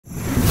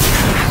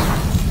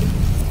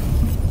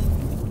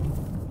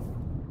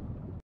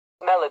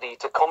melody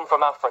to come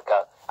from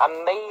Africa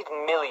and made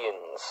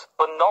millions,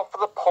 but not for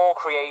the poor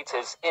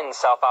creators in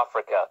South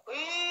Africa.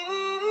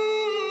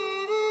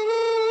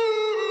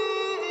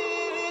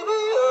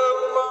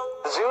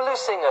 Zulu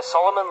singer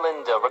Solomon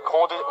Linda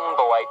recorded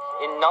Mbwe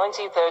in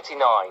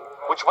 1939,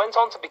 which went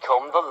on to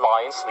become The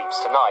Lion Sleeps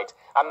Tonight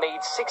and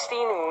made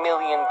 $16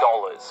 million,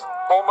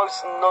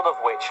 almost none of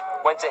which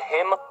went to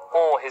him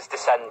or his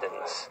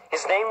descendants.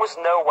 His name was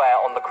nowhere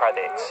on the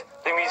credits.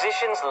 The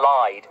musicians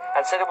lied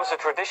and said it was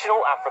a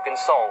traditional African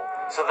song,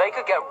 so they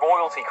could get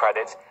royalty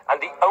credit,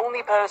 and the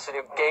only person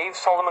who gave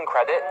Solomon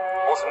credit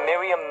was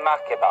Miriam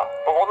Makeba.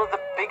 But one of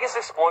the biggest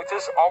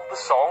exploiters of the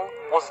song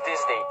was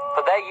Disney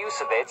for their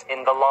use of it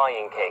in The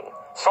Lion King.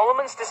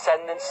 Solomon's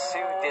descendants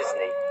sued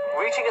Disney,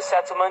 reaching a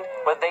settlement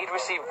where they'd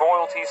receive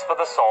royalties for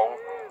the song.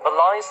 The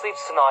Lion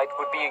Sleeps Tonight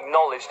would be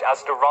acknowledged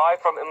as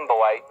derived from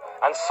Mbwe,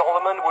 and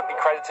Solomon would be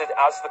credited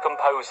as the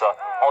composer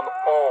on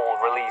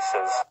all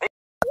releases.